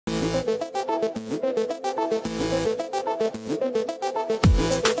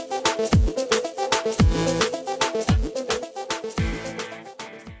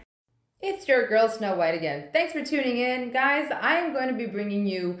your girl Snow White again. Thanks for tuning in. Guys, I am going to be bringing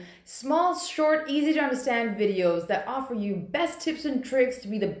you small, short, easy to understand videos that offer you best tips and tricks to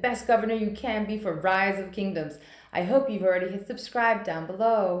be the best governor you can be for Rise of Kingdoms. I hope you've already hit subscribe down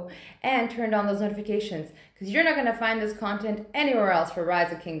below and turned on those notifications because you're not going to find this content anywhere else for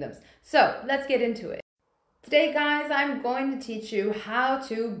Rise of Kingdoms. So let's get into it. Today, guys, I'm going to teach you how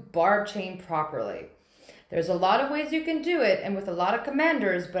to barb chain properly. There's a lot of ways you can do it and with a lot of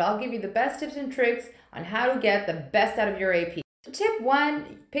commanders, but I'll give you the best tips and tricks on how to get the best out of your AP. Tip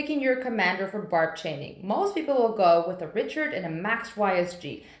 1, picking your commander for barb chaining. Most people will go with a Richard and a maxed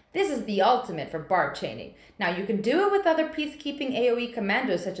YSG. This is the ultimate for barb chaining. Now you can do it with other peacekeeping AoE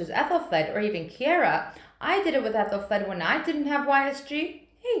commanders such as Ethelfled or even Kiera. I did it with Ethelfled when I didn't have YSG.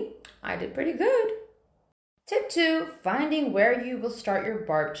 Hey, I did pretty good. Tip 2, finding where you will start your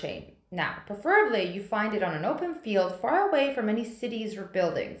barb chain. Now, preferably you find it on an open field far away from any cities or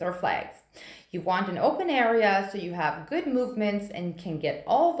buildings or flags. You want an open area so you have good movements and can get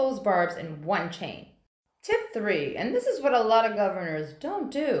all those barbs in one chain. Tip 3, and this is what a lot of governors don't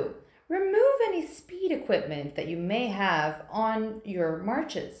do. Remove any speed equipment that you may have on your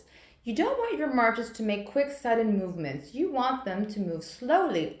marches. You don't want your marches to make quick, sudden movements. You want them to move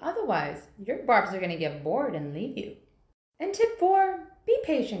slowly. Otherwise, your barbs are going to get bored and leave you. And tip 4, be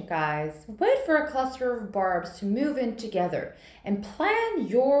patient, guys. Wait for a cluster of barbs to move in together and plan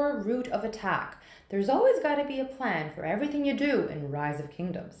your route of attack. There's always got to be a plan for everything you do in Rise of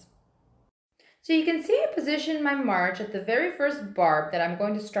Kingdoms. So you can see I positioned my march at the very first barb that I'm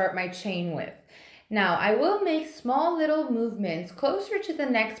going to start my chain with. Now, I will make small little movements closer to the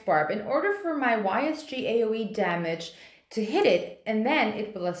next barb in order for my YSG AoE damage to hit it, and then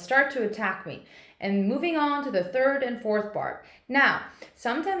it will start to attack me. And moving on to the third and fourth barb. Now,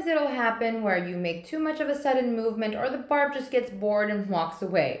 sometimes it'll happen where you make too much of a sudden movement or the barb just gets bored and walks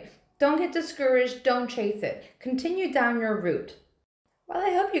away. Don't get discouraged, don't chase it. Continue down your route. Well,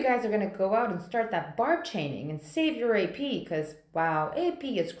 I hope you guys are going to go out and start that barb chaining and save your AP because, wow, AP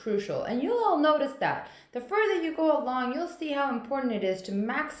is crucial. And you'll all notice that. The further you go along, you'll see how important it is to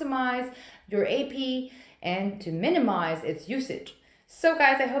maximize your AP and to minimize its usage. So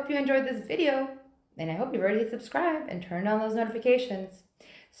guys, I hope you enjoyed this video and I hope you've already subscribed and turned on those notifications.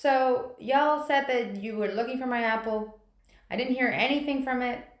 So y'all said that you were looking for my apple. I didn't hear anything from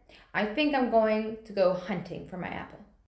it. I think I'm going to go hunting for my apple.